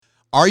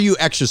Are you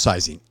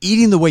exercising,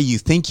 eating the way you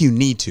think you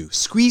need to,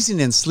 squeezing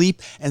in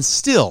sleep, and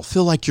still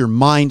feel like your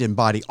mind and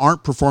body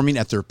aren't performing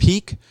at their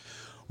peak?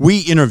 We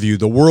interview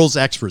the world's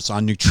experts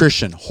on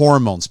nutrition,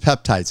 hormones,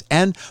 peptides,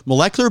 and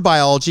molecular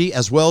biology,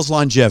 as well as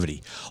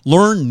longevity.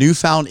 Learn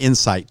newfound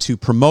insight to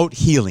promote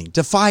healing,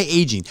 defy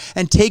aging,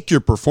 and take your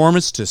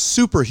performance to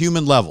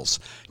superhuman levels.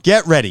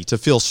 Get ready to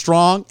feel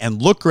strong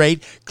and look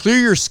great, clear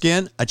your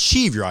skin,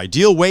 achieve your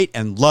ideal weight,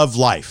 and love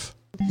life.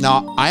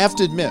 Now, I have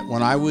to admit,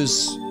 when I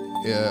was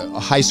a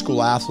high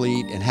school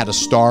athlete and had to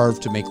starve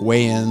to make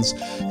weigh-ins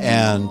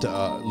and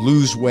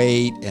lose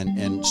weight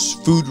and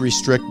food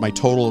restrict my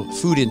total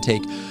food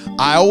intake,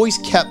 I always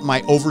kept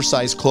my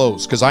oversized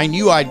clothes because I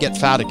knew I'd get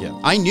fat again.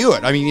 I knew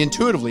it. I mean,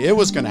 intuitively, it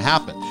was going to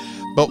happen.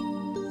 But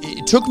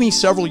it took me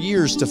several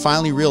years to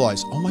finally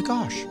realize, oh my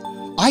gosh,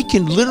 I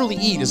can literally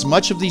eat as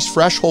much of these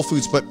fresh whole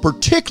foods, but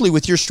particularly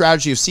with your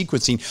strategy of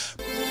sequencing.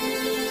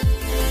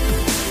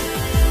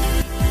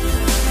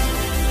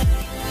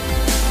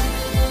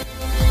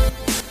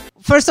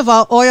 First of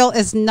all, oil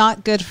is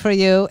not good for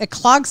you. It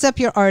clogs up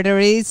your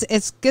arteries.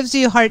 It gives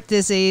you heart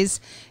disease.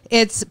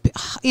 It's,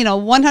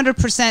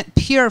 100%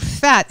 pure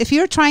fat. If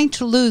you're trying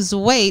to lose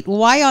weight,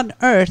 why on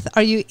earth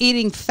are you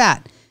eating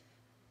fat?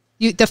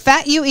 The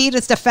fat you eat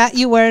is the fat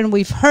you wear, and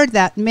we've heard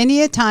that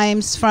many a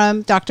times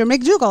from Dr.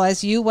 McDougall,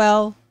 as you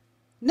well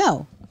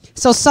know.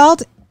 So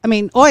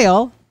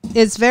oil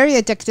is very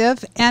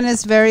addictive and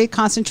is very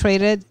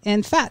concentrated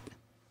in fat.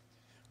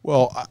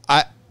 Well,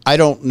 I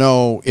don't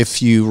know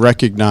if you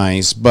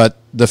recognize, but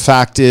the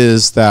fact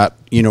is that,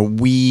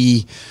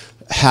 we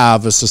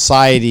have a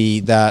society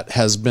that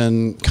has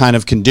been kind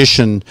of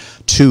conditioned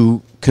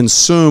to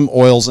consume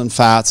oils and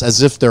fats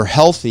as if they're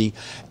healthy.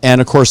 And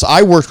of course,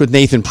 I worked with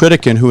Nathan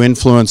Pritikin, who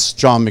influenced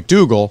John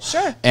McDougall.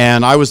 Sure.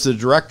 And I was the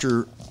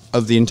director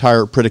of the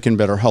entire Pritikin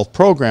Better Health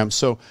program.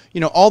 So,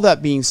 all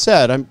that being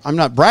said, I'm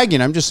not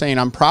bragging. I'm just saying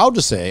I'm proud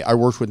to say I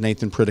worked with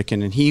Nathan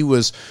Pritikin, and he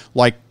was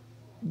like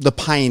the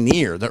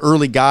pioneer, the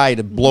early guy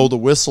to blow the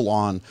whistle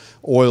on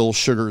oil,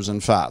 sugars,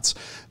 and fats.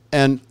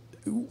 And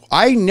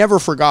I never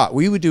forgot,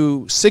 we would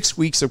do 6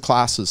 weeks of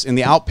classes in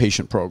the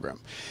outpatient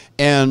program.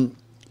 And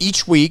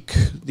each week,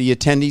 the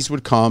attendees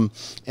would come,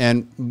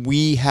 and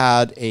we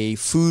had a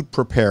food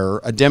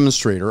preparer, a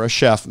demonstrator, a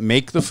chef,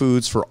 make the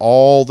foods for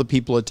all the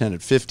people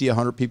attended. 50,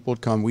 100 people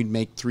would come. We'd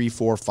make 3,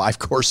 4,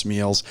 5-course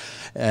meals.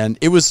 And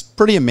it was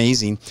pretty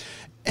amazing.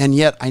 And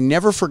yet, I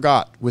never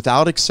forgot,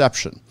 without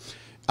exception,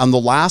 on the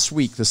last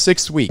week, the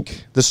 6th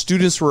week, the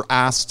students were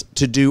asked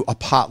to do a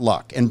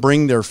potluck and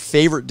bring their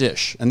favorite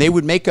dish, and they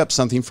would make up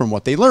something from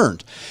what they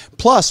learned.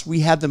 Plus,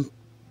 we had them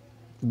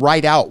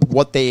write out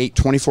what they ate,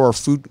 24-hour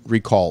food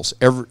recalls,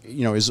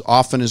 as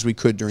often as we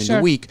could during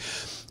the week,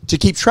 to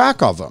keep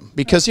track of them.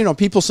 Because,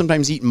 people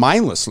sometimes eat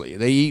mindlessly.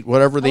 They eat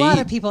whatever they eat. A lot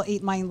of people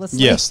eat mindlessly.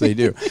 Yes, they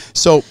do.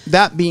 So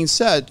that being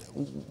said,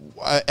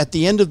 at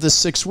the end of the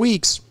 6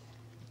 weeks,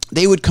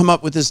 they would come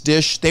up with this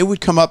dish. They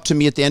would come up to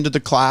me at the end of the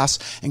class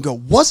and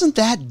go, wasn't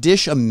that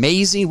dish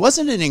amazing?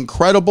 Wasn't it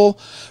incredible?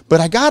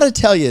 But I got to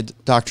tell you,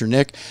 Dr.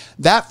 Nick,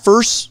 that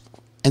first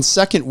and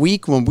second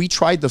week when we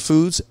tried the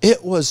foods,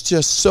 it was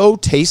just so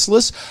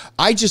tasteless.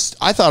 I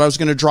thought I was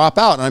going to drop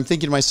out. And I'm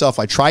thinking to myself,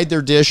 I tried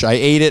their dish, I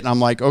ate it, and I'm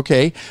like,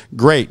 okay,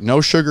 great. No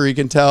sugar, you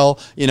can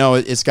tell.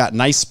 It's got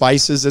nice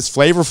spices. It's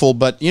flavorful.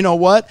 But you know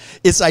what?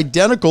 It's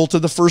identical to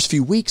the first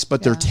few weeks,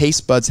 but their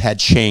taste buds had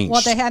changed.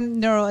 Well, they hadn't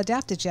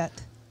neuroadapted yet.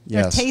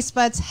 Yes. Their taste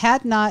buds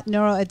had not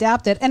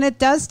neuroadapted, and it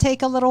does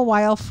take a little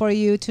while for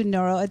you to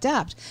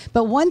neuroadapt.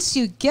 But once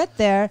you get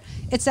there,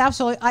 it's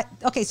absolutely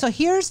okay. So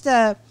here's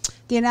the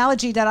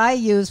analogy that I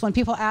use when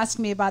people ask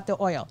me about the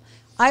oil.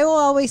 I will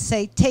always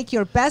say, take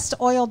your best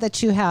oil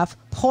that you have,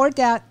 pour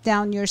that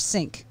down your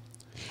sink.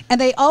 And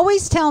they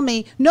always tell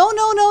me,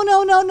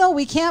 no,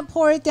 we can't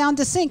pour it down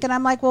the sink. And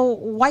I'm like, well,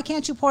 why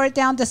can't you pour it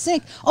down the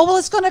sink? Oh, well,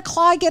 it's going to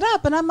clog it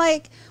up. And I'm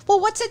like,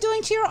 well, what's it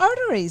doing to your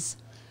arteries?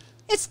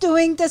 It's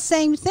doing the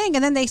same thing.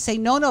 And then they say,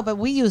 no, but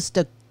we use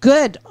the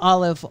good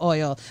olive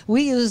oil.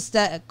 We use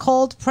the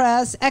cold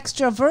press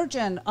extra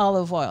virgin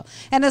olive oil.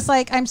 And it's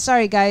like, I'm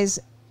sorry, guys,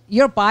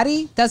 your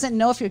body doesn't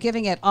know if you're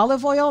giving it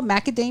olive oil,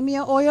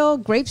 macadamia oil,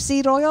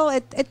 grapeseed oil.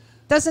 It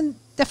doesn't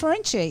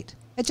differentiate.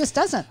 It just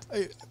doesn't.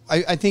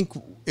 I think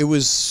it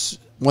was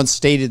once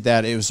stated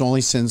that it was only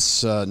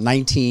since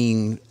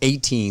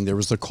 1918 there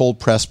was the cold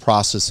press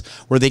process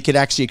where they could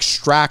actually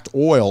extract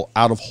oil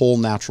out of whole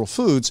natural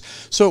foods.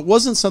 So it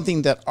wasn't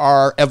something that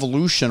our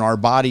evolution, our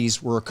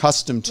bodies were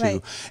accustomed to.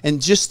 Right.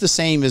 And just the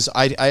same as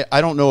I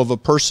don't know of a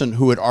person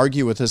who would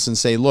argue with us and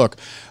say, look,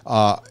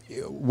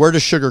 where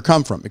does sugar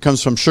come from? It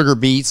comes from sugar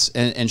beets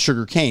and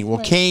sugar cane. Well,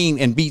 cane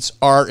and beets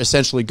are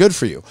essentially good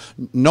for you.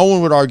 No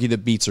one would argue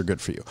that beets are good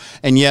for you.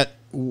 And yet,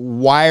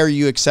 why are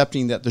you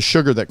accepting that the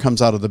sugar that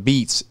comes out of the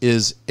beets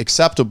is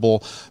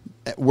acceptable,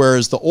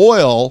 whereas the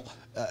oil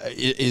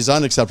is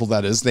unacceptable.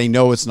 That is, they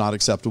know it's not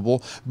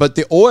acceptable. But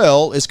the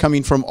oil is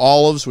coming from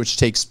olives, which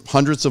takes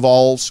hundreds of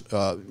olives,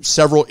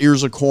 several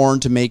ears of corn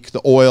to make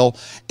the oil.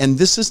 And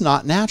this is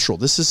not natural.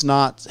 This is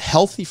not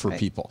healthy for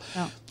people.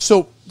 No.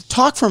 So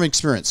talk from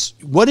experience.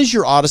 What is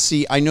your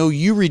odyssey? I know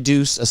you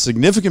reduced a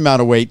significant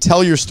amount of weight.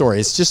 Tell your story.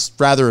 It's just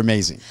rather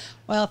amazing.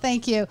 Well,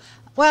 thank you.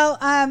 Well,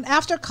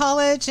 after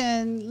college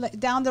and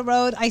down the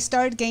road, I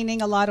started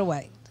gaining a lot of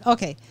weight.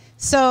 Okay.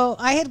 So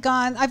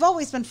I've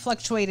always been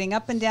fluctuating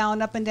up and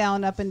down, up and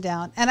down, up and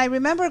down. And I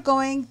remember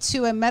going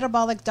to a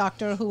metabolic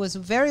doctor who was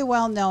very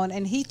well known,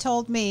 and he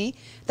told me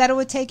that it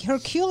would take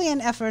Herculean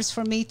efforts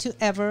for me to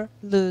ever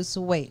lose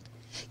weight.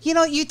 You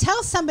know, you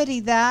tell somebody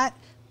that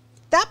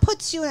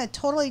puts you in a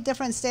totally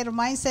different state of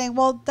mind, saying,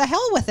 well, the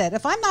hell with it.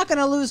 If I'm not going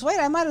to lose weight,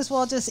 I might as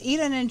well just eat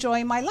and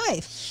enjoy my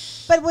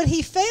life. But what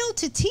he failed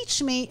to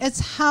teach me is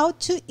how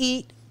to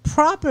eat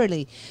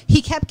properly.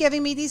 He kept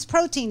giving me these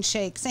protein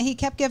shakes, and he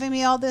kept giving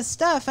me all this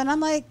stuff, and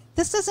I'm like,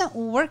 this isn't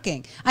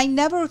working. I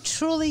never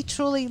truly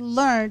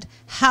learned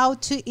how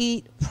to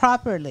eat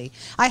properly.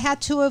 I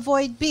had to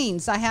avoid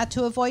beans. I had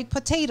to avoid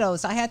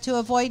potatoes. I had to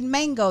avoid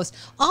mangoes.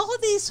 All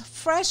of these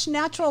fresh,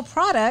 natural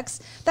products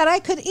that I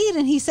could eat,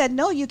 and he said,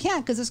 no, you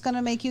can't, because it's going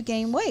to make you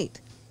gain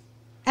weight.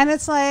 And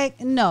it's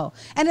like, no.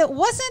 And it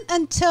wasn't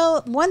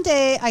until one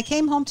day I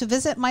came home to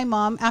visit my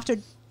mom after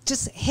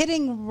just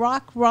hitting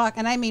rock,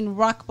 and I mean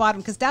rock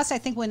bottom, because that's, I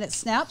think, when it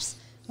snaps,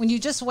 when you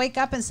just wake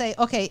up and say,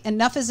 okay,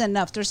 enough is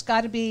enough. There's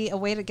got to be a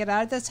way to get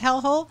out of this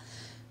hellhole.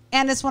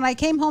 And it's when I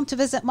came home to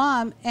visit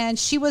Mom, and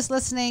she was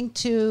listening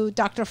to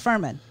Dr.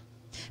 Furman.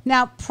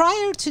 Now,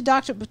 prior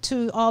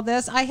to all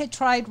this, I had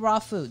tried raw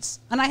foods,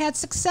 and I had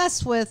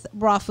success with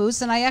raw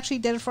foods, and I actually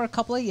did it for a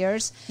couple of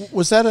years.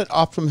 Was that at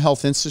Optimum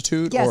Health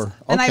Institute? Yes, or?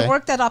 And I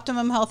worked at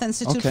Optimum Health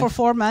Institute for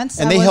 4 months.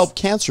 And they help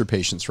cancer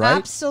patients, right?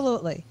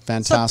 Absolutely.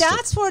 Fantastic. So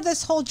that's where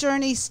this whole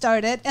journey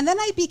started, and then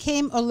I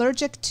became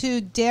allergic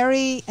to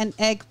dairy and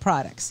egg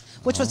products,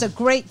 which was a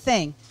great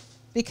thing.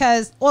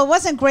 Because, well, it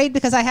wasn't great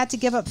because I had to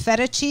give up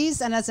feta cheese,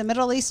 and as a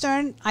Middle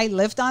Eastern, I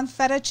lived on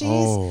feta cheese.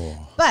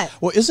 Oh. But,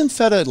 well, isn't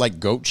feta like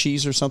goat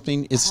cheese or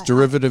something? Its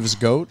derivative is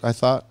goat, I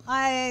thought.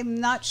 I'm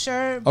not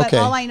sure, but okay.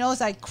 All I know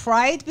is I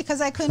cried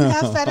because I couldn't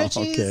have feta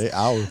cheese. Okay,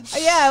 ow.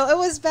 Yeah, it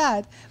was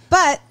bad.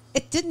 But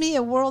it did me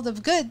a world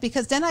of good,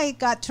 because then I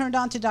got turned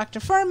on to Dr.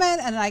 Furman,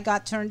 and I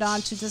got turned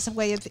on to this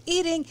way of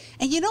eating.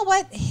 And you know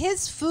what?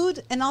 His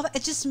food and all that,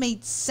 it just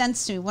made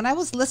sense to me. When I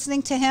was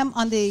listening to him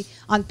on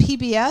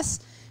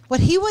PBS, what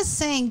he was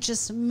saying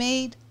just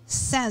made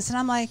sense. And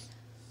I'm like,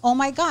 oh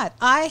my God,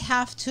 I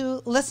have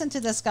to listen to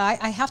this guy.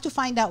 I have to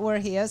find out where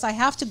he is. I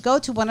have to go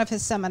to one of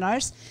his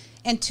seminars.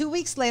 And 2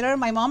 weeks later,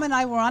 my mom and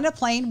I were on a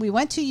plane. We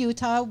went to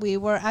Utah. We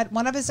were at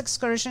one of his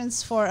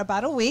excursions for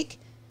about a week.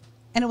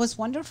 And it was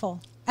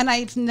wonderful. And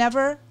I've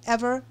never,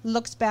 ever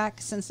looked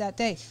back since that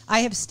day.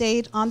 I have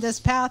stayed on this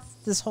path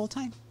this whole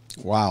time.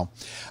 Wow.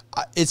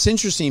 It's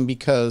interesting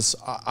because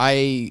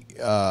I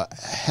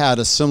had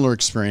a similar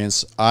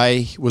experience.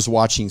 I was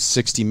watching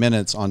 60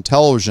 Minutes on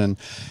television,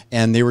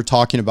 and they were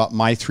talking about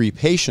my 3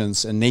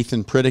 patients and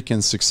Nathan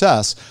Pritikin's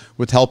success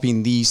with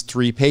helping these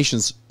 3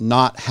 patients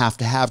not have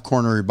to have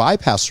coronary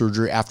bypass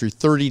surgery after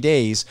 30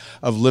 days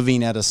of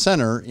living at a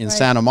center in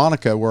Santa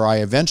Monica, where I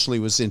eventually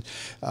was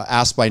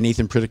asked by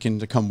Nathan Pritikin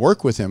to come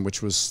work with him,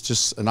 which was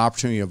just an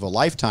opportunity of a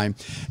lifetime.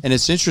 And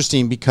it's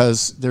interesting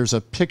because there's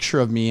a picture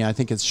of me, I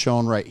think it's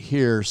shown right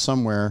here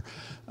somewhere.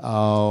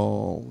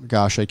 Oh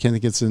gosh, I can't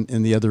think it's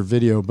in the other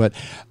video, but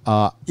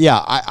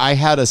yeah, I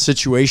had a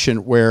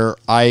situation where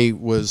I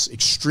was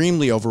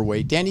extremely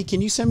overweight. Danny,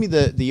 can you send me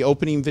the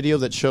opening video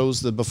that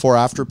shows the before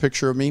after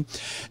picture of me?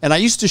 And I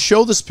used to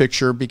show this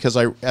picture because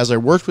as I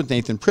worked with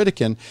Nathan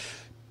Pritikin,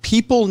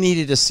 people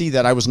needed to see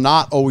that I was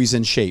not always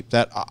in shape,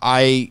 that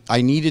I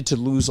needed to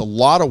lose a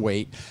lot of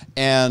weight.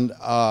 And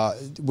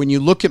when you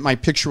look at my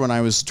picture when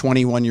I was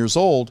 21 years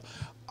old,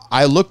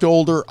 I looked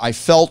older. I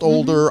felt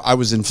older. I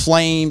was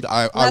inflamed.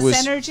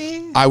 Less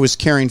energy. I was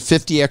carrying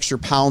 50 extra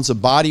pounds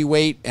of body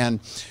weight.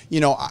 And, you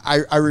know,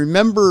 I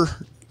remember,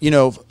 you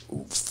know,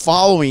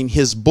 following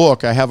his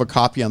book. I have a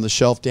copy on the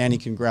shelf. Danny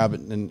can grab it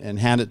and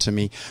hand it to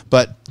me.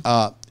 But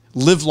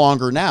Live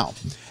Longer Now.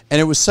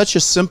 And it was such a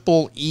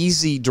simple,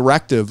 easy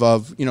directive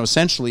of, you know,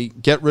 essentially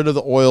get rid of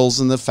the oils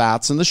and the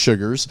fats and the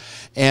sugars.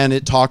 And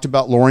it talked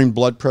about lowering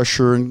blood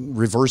pressure and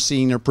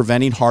reversing or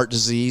preventing heart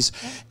disease.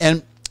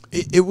 And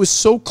it was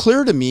so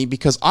clear to me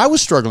because I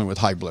was struggling with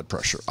high blood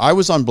pressure. I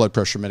was on blood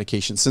pressure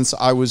medication since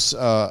I was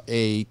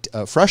a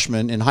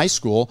freshman in high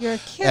school. You're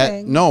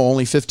kidding. No,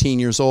 only 15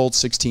 years old,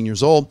 16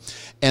 years old.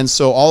 And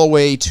so all the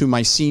way to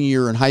my senior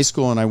year in high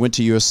school, and I went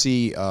to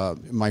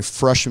USC, my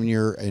freshman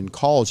year in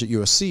college at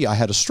USC, I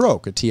had a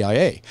stroke, a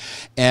TIA.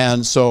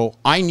 And so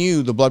I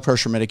knew the blood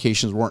pressure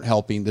medications weren't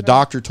helping. The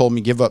doctor told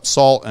me give up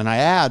salt, and I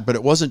had, but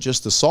it wasn't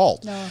just the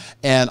salt. No.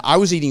 And I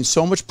was eating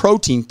so much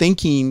protein,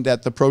 thinking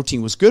that the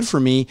protein was good for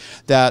me,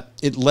 that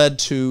it led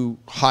to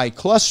high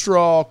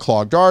cholesterol,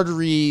 clogged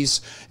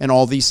arteries, and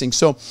all these things.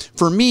 So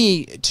for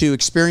me to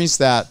experience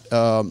that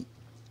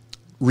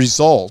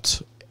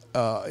result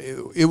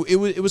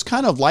it was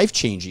kind of life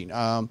changing.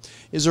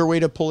 Is there a way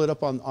to pull it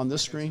up on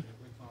this screen?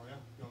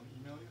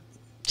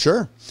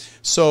 Sure.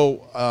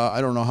 So I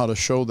don't know how to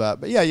show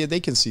that, but yeah, they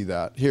can see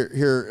that. Here,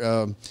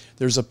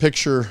 there's a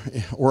picture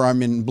where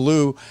I'm in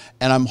blue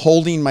and I'm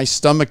holding my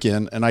stomach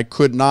in, and I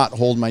could not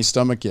hold my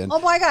stomach in. Oh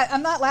my God,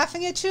 I'm not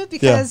laughing at you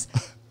because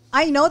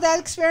I know that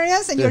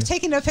experience, and you're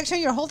taking a picture,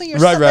 you're holding your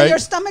stomach, and your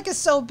stomach is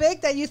so big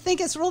that you think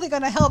it's really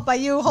going to help by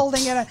you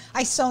holding it.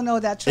 I so know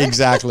that trick.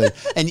 Exactly.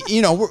 And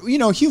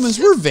humans,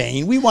 we're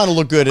vain. We want to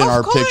look good in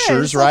our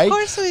pictures, right? Of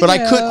course we but do.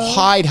 I couldn't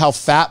hide how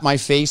fat my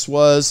face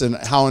was and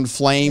how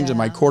inflamed and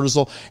my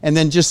cortisol. And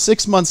then just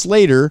 6 months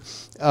later,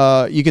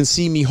 you can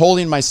see me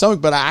holding my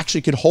stomach, but I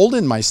actually could hold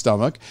in my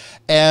stomach,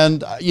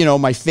 and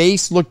my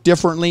face looked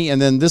differently.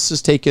 And then this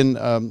is taken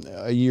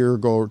a year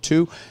ago or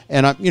two,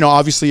 and I'm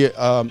obviously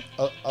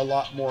a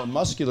lot more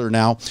muscular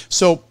now.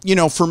 So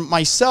for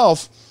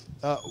myself,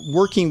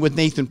 working with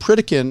Nathan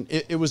Pritikin,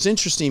 it was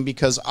interesting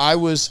because I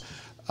was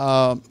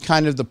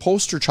kind of the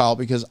poster child,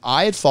 because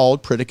I had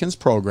followed Pritikin's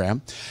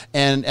program,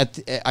 and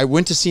I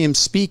went to see him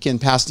speak in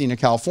Pasadena,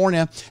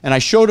 California, and I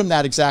showed him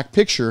that exact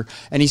picture,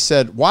 and he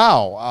said,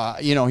 "Wow,"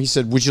 he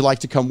said, "Would you like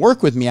to come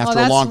work with me?" After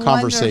a long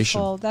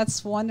conversation.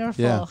 That's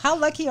wonderful. Yeah. How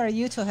lucky are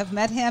you to have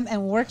met him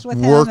and worked with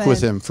him? Worked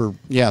with him for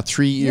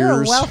 3 years.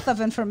 You're a wealth of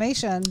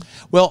information.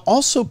 Well,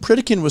 also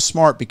Pritikin was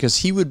smart because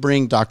he would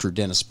bring Dr.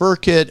 Dennis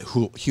Burkitt,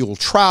 Huell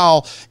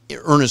Trowell,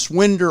 Ernest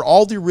Winder,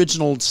 all the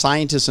original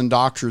scientists and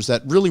doctors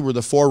that really were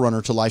the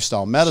forerunner to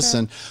lifestyle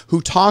medicine,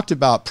 who talked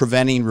about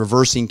preventing,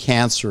 reversing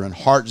cancer and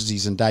heart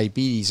disease and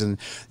diabetes, and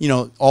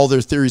all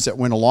their theories that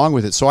went along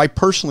with it. So I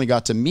personally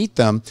got to meet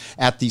them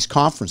at these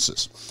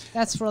conferences.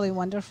 That's really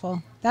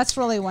wonderful. That's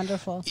really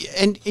wonderful.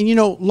 And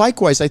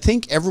likewise, I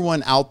think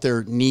everyone out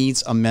there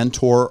needs a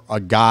mentor, a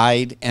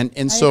guide,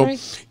 and so agree.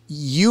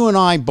 You and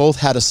I both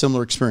had a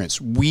similar experience.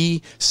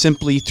 We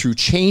simply, through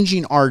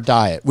changing our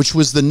diet, which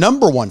was the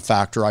 #1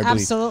 factor, I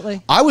believe.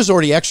 Absolutely. I was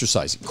already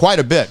exercising quite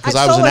a bit because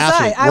I was an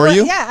athlete. Were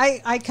you? Yeah,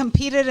 I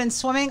competed in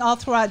swimming all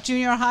throughout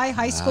junior high,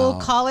 high school,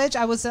 college.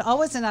 I was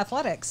always in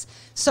athletics.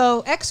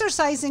 So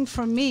exercising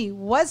for me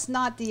was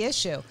not the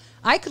issue.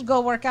 I could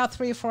go work out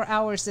 3 or 4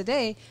 hours a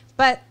day,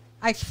 but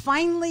I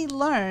finally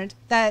learned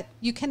that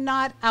you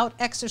cannot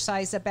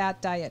out-exercise a bad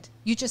diet.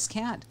 You just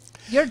can't.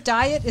 Your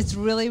diet is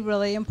really,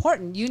 really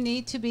important. You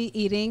need to be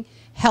eating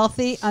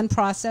healthy,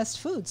 unprocessed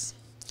foods.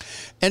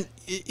 And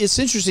it's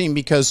interesting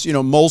because,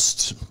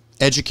 most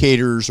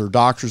educators or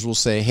doctors will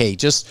say, hey,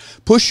 just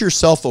push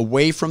yourself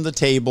away from the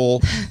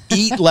table,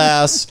 eat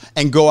less,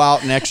 and go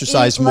out and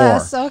exercise more.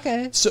 Less,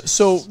 okay.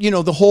 So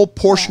the whole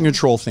portion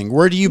control thing,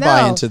 where do you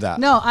buy into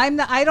that? No,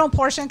 I don't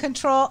portion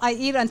control. I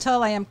eat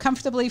until I am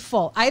comfortably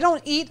full. I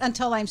don't eat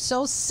until I'm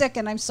so sick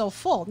and I'm so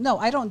full. No,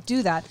 I don't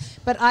do that.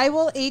 But I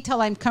will eat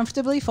till I'm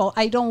comfortably full.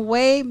 I don't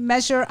weigh,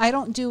 measure. I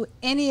don't do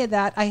any of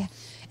that.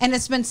 And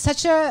it's been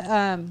such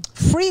a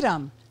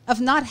freedom of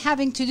not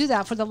having to do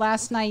that for the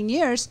last 9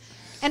 years.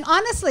 And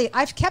honestly,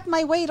 I've kept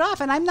my weight off,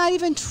 and I'm not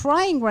even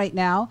trying right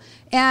now.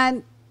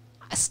 And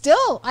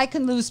still, I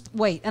can lose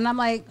weight. And I'm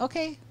like,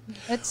 okay,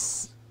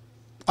 it's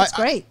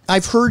great.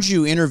 I've heard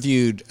you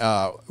interviewed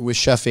with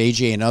Chef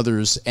AJ and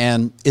others,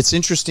 and it's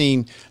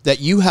interesting that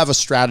you have a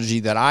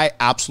strategy that I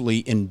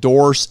absolutely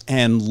endorse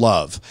and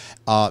love.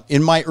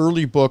 In my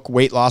early book,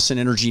 Weight Loss and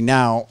Energy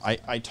Now,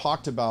 I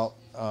talked about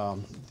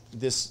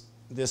this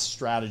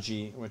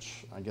strategy,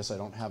 which I guess I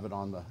don't have it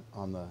on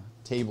the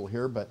table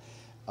here, but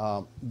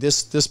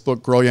this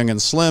book, Grow Young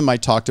and Slim, I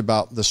talked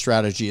about the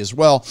strategy as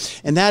well,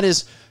 and that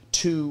is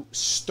to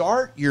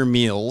start your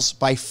meals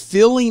by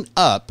filling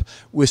up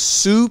with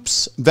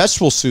soups,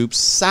 vegetable soups,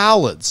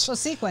 salads. So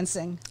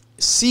sequencing,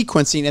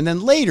 and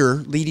then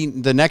later,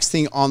 the next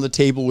thing on the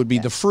table would be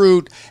the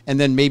fruit, and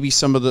then maybe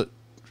some of the,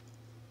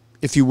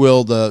 if you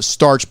will, the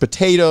starch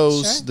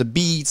potatoes, the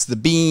beets, the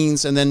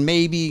beans, and then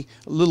maybe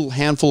a little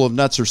handful of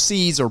nuts or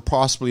seeds, or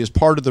possibly as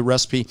part of the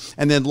recipe.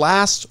 And then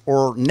last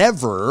or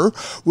never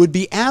would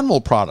be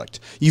animal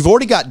product. You've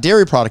already got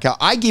dairy product out.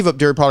 I gave up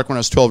dairy product when I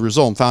was 12 years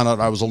old and found out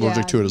I was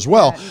allergic to it as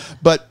well.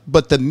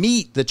 But the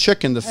meat, the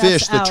chicken, the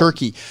fish, the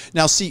turkey.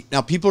 Now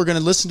people are going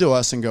to listen to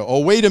us and go,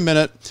 oh, wait a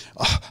minute.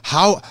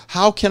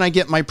 How can I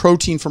get my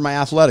protein for my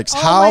athletics?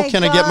 How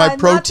can I get my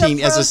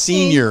protein as a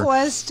senior?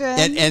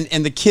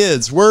 And the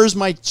kids, where's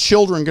my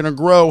children going to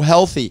grow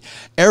healthy?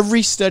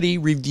 Every study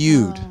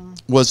reviewed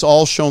was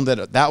all shown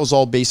that was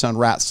all based on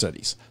rat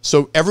studies.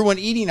 So everyone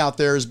eating out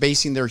there is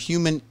basing their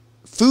human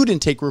food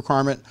intake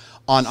requirement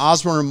on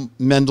Osborne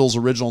Mendel's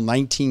original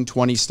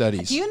 1920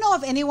 studies. Do you know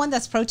of anyone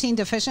that's protein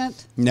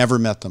deficient? Never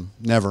met them.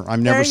 Never.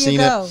 I've never seen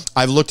it.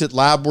 I've looked at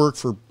lab work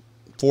for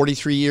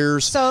 43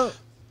 years. So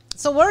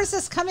where is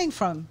this coming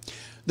from?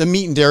 The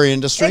meat and dairy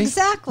industry.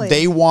 Exactly.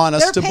 They want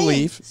us to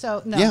believe.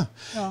 So no. Yeah.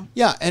 No.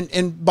 Yeah.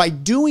 And by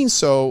doing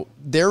so,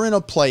 they're in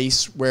a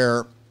place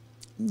where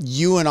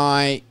you and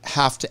I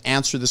have to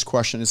answer this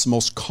question. It's the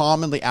most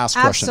commonly asked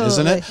question,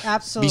 isn't it?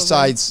 Absolutely.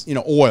 Besides,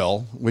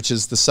 oil, which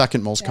is the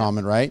second most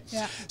common, right?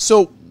 Yeah.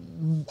 So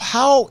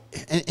how,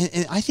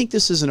 and I think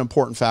this is an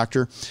important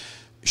factor,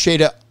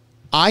 Shada,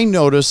 I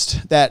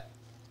noticed that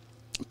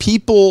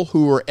people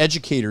who were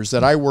educators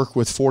that I worked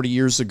with 40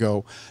 years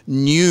ago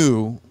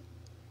knew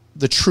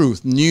the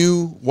truth,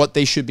 knew what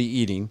they should be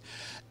eating.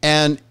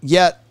 And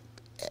yet,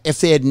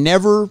 if they had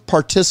never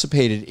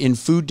participated in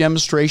food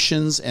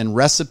demonstrations and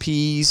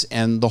recipes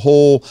and the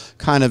whole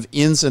kind of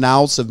ins and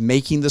outs of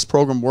making this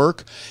program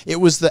work, it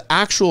was the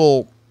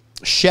actual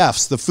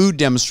chefs, the food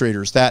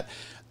demonstrators, that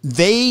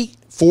they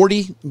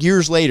 40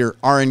 years later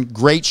are in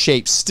great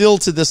shape still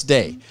to this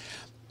day.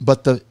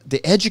 But the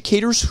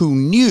educators who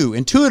knew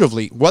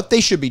intuitively what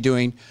they should be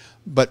doing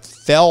but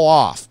fell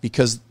off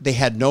because they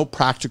had no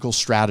practical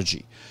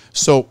strategy.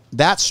 So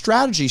that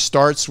strategy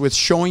starts with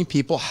showing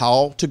people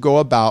how to go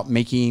about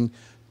making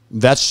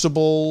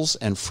vegetables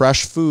and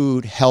fresh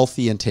food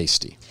healthy and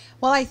tasty.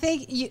 Well, I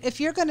think if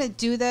you're going to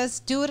do this,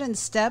 do it in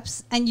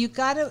steps, and you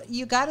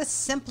gotta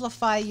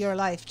simplify your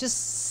life.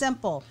 Just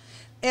simple.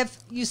 If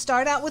you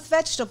start out with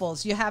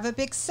vegetables, you have a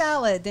big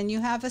salad, then you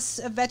have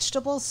a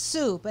vegetable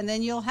soup, and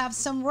then you'll have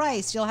some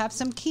rice, you'll have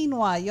some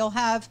quinoa, you'll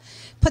have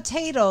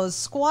potatoes,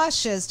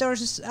 squashes.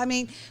 There's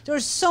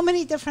so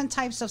many different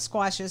types of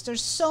squashes.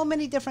 There's so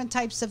many different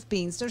types of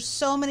beans. There's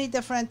so many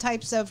different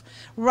types of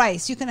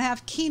rice. You can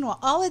have quinoa.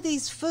 All of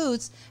these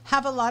foods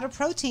have a lot of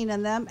protein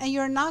in them, and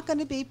you're not going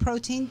to be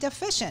protein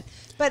deficient.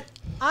 But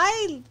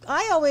I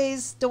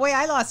always, the way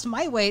I lost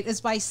my weight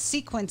is by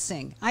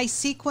sequencing. I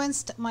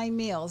sequenced my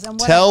meals. And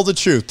tell the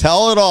truth.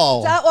 Tell it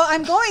all. Well,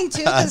 I'm going to,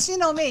 because you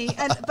know me.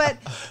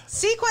 But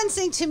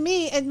sequencing to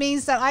me, it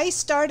means that I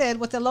started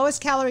with the lowest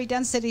calorie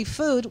density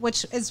food,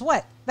 which is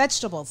what?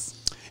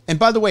 Vegetables. And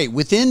by the way,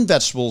 within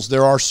vegetables,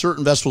 there are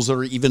certain vegetables that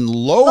are even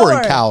lower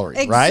in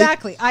calorie, right?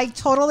 Exactly. I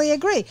totally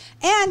agree.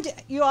 And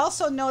you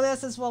also know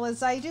this as well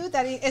as I do,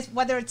 that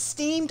whether it's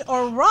steamed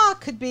or raw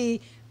could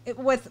be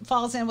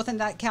falls in within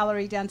that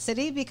calorie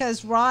density,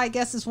 because raw, I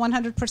guess, is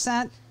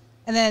 100%,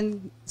 and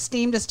then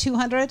steamed is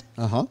 200.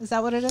 Is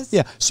that what it is?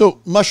 Yeah. So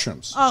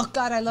mushrooms. Oh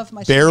God, I love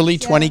mushrooms. Barely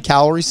 20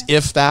 calories,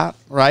 if that,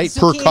 right?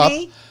 Zucchini, per cup.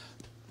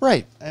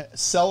 Right.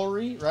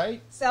 Celery,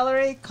 right?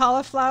 Celery,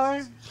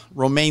 cauliflower.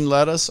 Romaine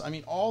lettuce. I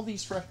mean, all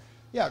these fresh.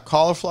 Yeah,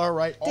 cauliflower,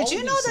 right? Did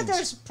you know that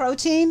there's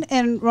protein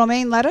in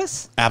romaine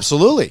lettuce?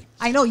 Absolutely.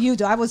 I know you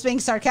do. I was being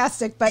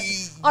sarcastic, but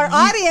our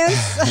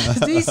audience,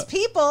 these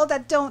people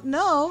that don't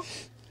know,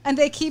 and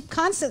they keep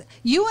constant.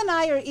 You and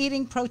I are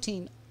eating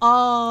protein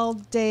all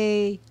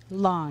day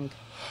long.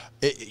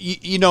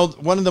 You know,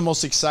 one of the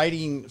most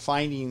exciting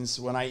findings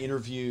when I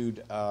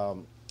interviewed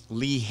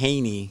Lee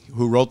Haney,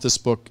 who wrote this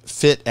book,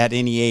 Fit at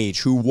Any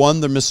Age, who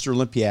won the Mr.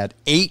 Olympiad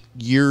 8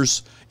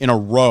 years in a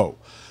row.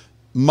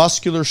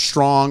 Muscular,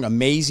 strong,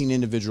 amazing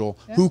individual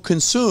who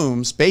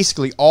consumes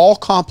basically all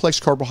complex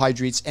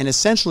carbohydrates and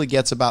essentially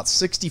gets about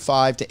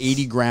 65 to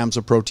 80 grams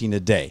of protein a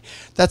day.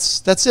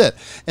 That's it.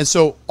 And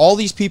so all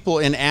these people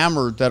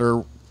enamored that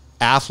are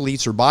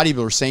athletes or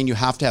bodybuilders saying you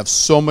have to have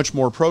so much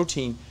more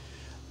protein,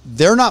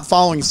 they're not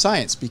following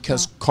science,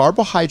 because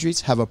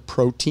carbohydrates have a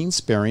protein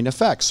sparing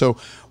effect. So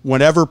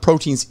whenever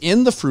protein's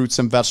in the fruits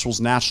and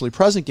vegetables naturally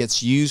present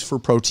gets used for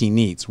protein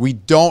needs. We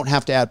don't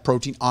have to add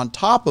protein on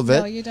top of it.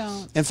 No, you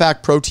don't. In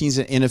fact, protein's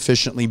an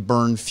inefficiently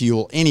burned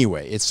fuel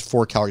anyway. It's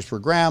 4 calories per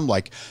gram,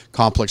 like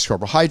complex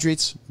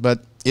carbohydrates,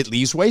 but it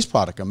leaves waste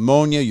product,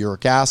 ammonia,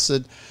 uric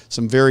acid,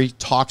 some very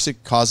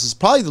toxic causes,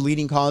 probably the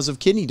leading cause of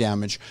kidney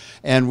damage.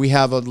 And we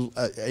have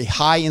a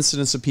high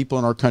incidence of people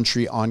in our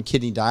country on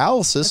kidney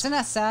dialysis. Isn't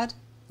that sad?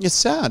 It's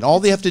sad.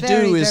 All they have to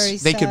do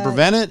is they could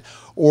prevent it,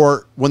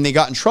 or when they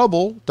got in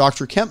trouble,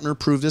 Dr. Kempner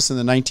proved this in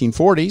the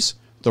 1940s,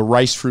 the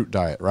rice fruit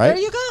diet, right?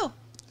 There you go.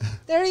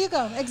 There you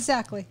go.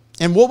 Exactly.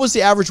 And what was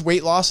the average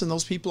weight loss in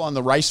those people on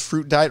the rice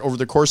fruit diet over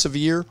the course of a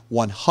year?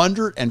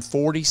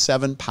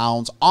 147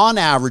 pounds on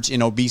average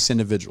in obese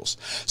individuals.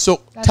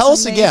 So tell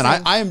us again,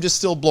 I am just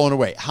still blown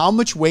away. How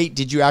much weight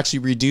did you actually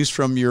reduce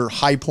from your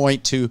high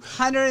point to?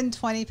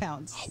 120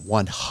 pounds.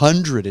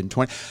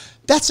 120.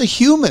 That's a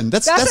human.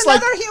 That's another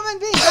like human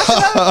being. That's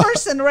another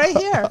person right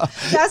here.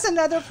 That's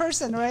another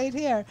person right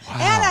here.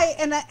 Wow.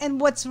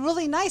 And what's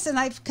really nice, and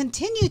I've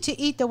continued to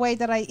eat the way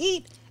that I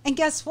eat, and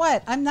guess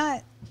what?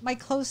 My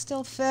clothes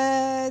still fit.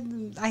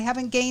 I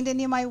haven't gained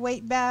any of my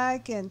weight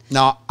back. And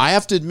now I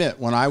have to admit,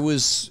 when I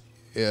was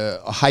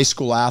a high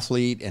school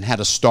athlete and had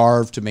to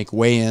starve to make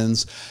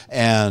weigh-ins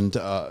and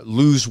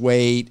lose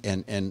weight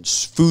and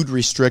food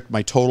restrict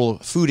my total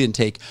food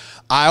intake,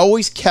 I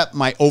always kept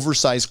my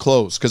oversized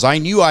clothes because I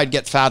knew I'd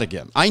get fat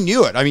again. I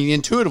knew it. I mean,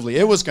 intuitively,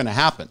 it was going to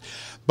happen.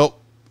 But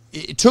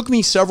it took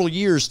me several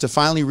years to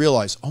finally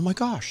realize, oh my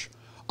gosh,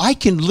 I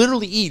can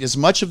literally eat as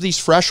much of these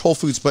fresh whole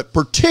foods, but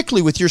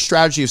particularly with your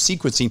strategy of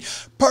sequencing,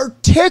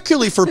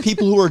 particularly for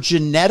people who are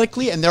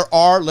genetically, and there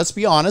are, let's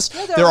be honest,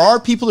 there are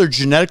people that are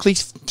genetically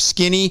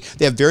skinny.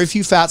 They have very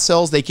few fat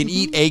cells. They can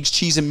eat eggs,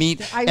 cheese, and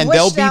meat. I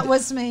wish that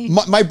was me.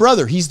 My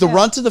brother, he's the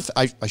runt of the,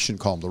 I shouldn't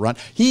call him the runt.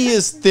 He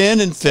is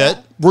thin and fit,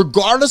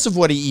 regardless of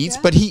what he eats,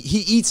 but he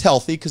eats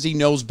healthy because he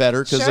knows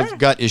better because of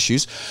gut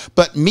issues.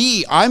 But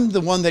me, I'm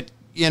the one that,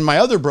 and my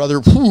other brother,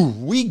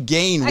 we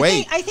gain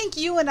weight. I think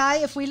you and I,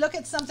 if we look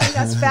at something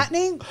that's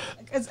fattening,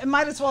 it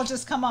might as well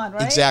just come on,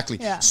 right? Exactly.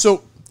 Yeah.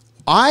 So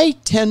I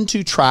tend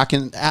to track,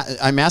 and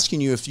I'm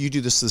asking you if you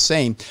do this the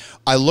same.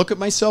 I look at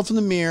myself in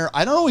the mirror.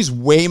 I don't always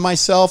weigh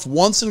myself.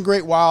 Once in a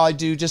great while I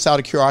do, just out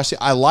of curiosity.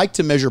 I like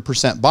to measure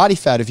percent body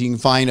fat if you can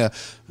find a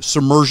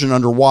submersion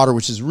underwater,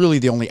 which is really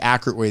the only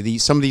accurate way.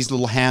 Some of these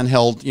little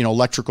handheld,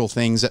 electrical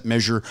things that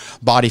measure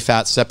body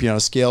fat stepping on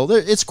a scale,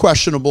 it's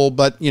questionable,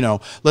 but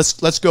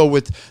let's go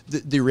with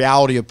the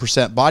reality of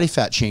percent body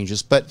fat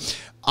changes. But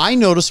I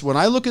notice when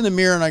I look in the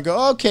mirror and I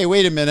go, okay,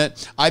 wait a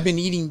minute, I've been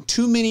eating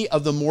too many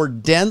of the more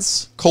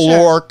dense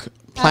caloric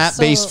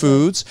plant-based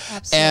foods,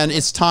 and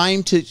it's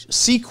time to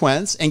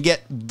sequence and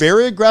get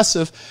very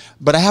aggressive.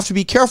 But I have to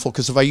be careful,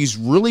 because if I use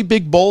really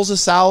big bowls of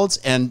salads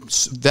and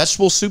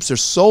vegetable soups, they're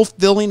so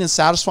filling and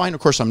satisfying. Of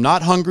course, I'm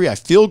not hungry. I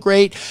feel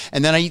great.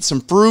 And then I eat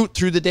some fruit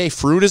through the day.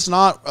 Fruit is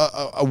not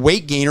a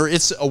weight gainer.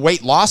 It's a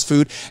weight loss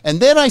food. And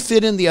then I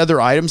fit in the other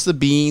items, the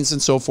beans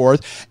and so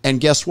forth. And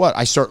guess what?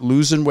 I start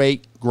losing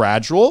weight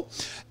gradual,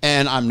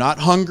 and I'm not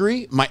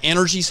hungry. My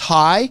energy's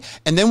high.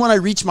 And then when I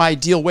reach my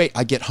ideal weight,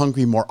 I get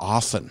hungry more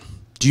often.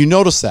 Do you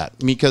notice that?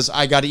 Because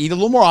I got to eat a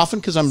little more often,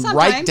 because I'm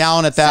right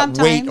down at that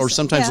weight, or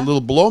sometimes a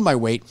little below my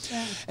weight.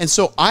 Yeah. And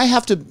so I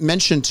have to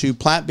mention to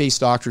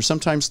plant-based doctors,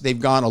 sometimes they've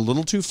gone a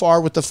little too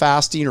far with the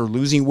fasting or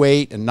losing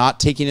weight and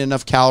not taking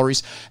enough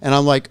calories. And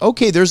I'm like,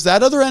 okay, there's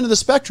that other end of the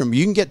spectrum.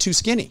 You can get too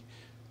skinny.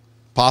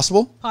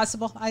 Possible?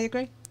 Possible. I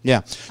agree.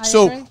 Yeah.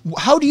 So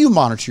how do you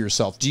monitor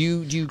yourself? Do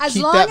you keep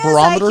that barometer? As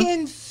long as I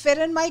can fit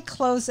in my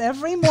clothes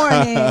every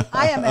morning,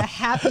 I am a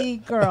happy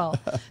girl.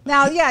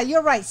 Now, yeah,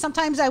 you're right.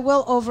 Sometimes I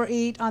will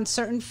overeat on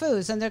certain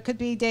foods, and there could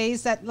be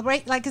days that,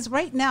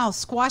 right now,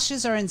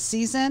 squashes are in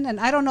season, and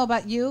I don't know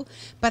about you,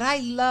 but I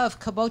love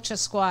kabocha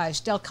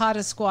squash,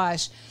 delicata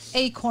squash,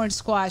 acorn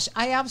squash.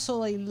 I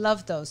absolutely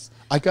love those.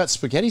 I got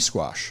spaghetti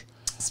squash.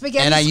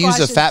 And I use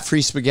a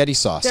fat-free spaghetti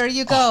sauce. There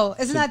you go.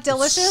 Isn't that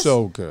delicious?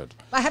 So good.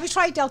 Have you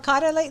tried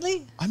delicata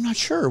lately? I'm not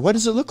sure. What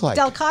does it look like?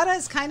 Delicata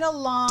is kind of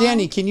long.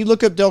 Danny, can you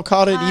look up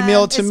delicata and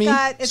email it to me?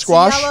 It's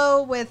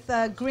yellow with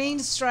green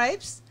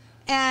stripes,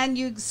 and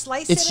you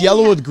slice it. It's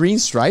yellow with green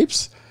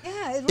stripes?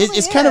 Yeah, it really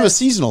it's kind of a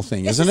seasonal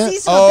thing, isn't it?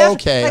 Seasonal,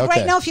 okay.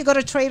 Right now, if you go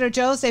to Trader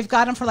Joe's, they've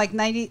got them for like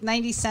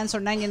 90 cents or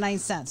 99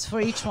 cents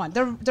for each one.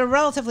 They're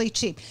relatively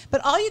cheap.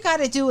 But all you got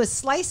to do is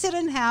slice it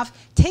in half,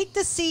 take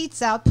the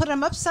seeds out, put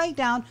them upside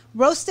down,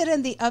 roast it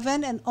in the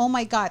oven, and oh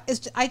my God,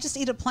 I just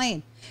eat it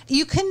plain.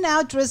 You can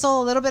now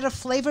drizzle a little bit of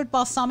flavored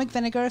balsamic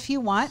vinegar if you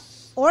want,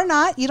 or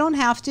not. You don't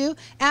have to.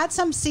 Add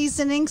some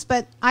seasonings,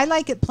 but I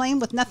like it plain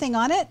with nothing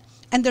on it,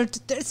 and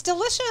it's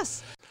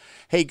delicious.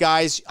 Hey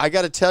guys, I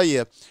got to tell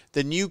you,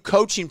 the new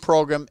coaching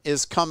program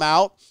is come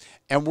out,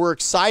 and we're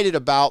excited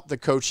about the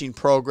coaching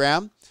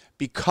program,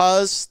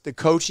 because the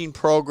coaching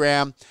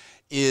program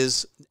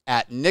is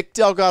at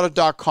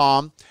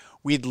nickdelgado.com.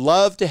 We'd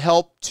love to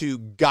help to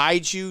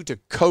guide you, to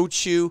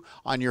coach you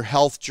on your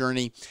health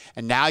journey.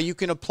 And now you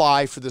can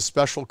apply for the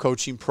special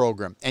coaching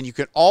program. And you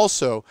can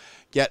also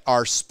get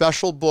our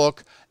special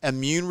book,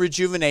 Immune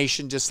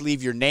Rejuvenation. Just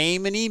leave your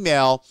name and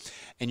email,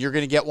 and you're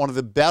going to get one of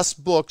the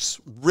best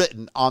books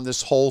written on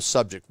this whole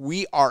subject.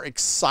 We are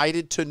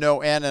excited to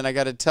no end, and I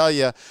got to tell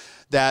you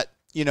that,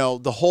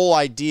 the whole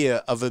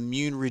idea of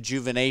immune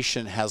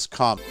rejuvenation has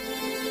come.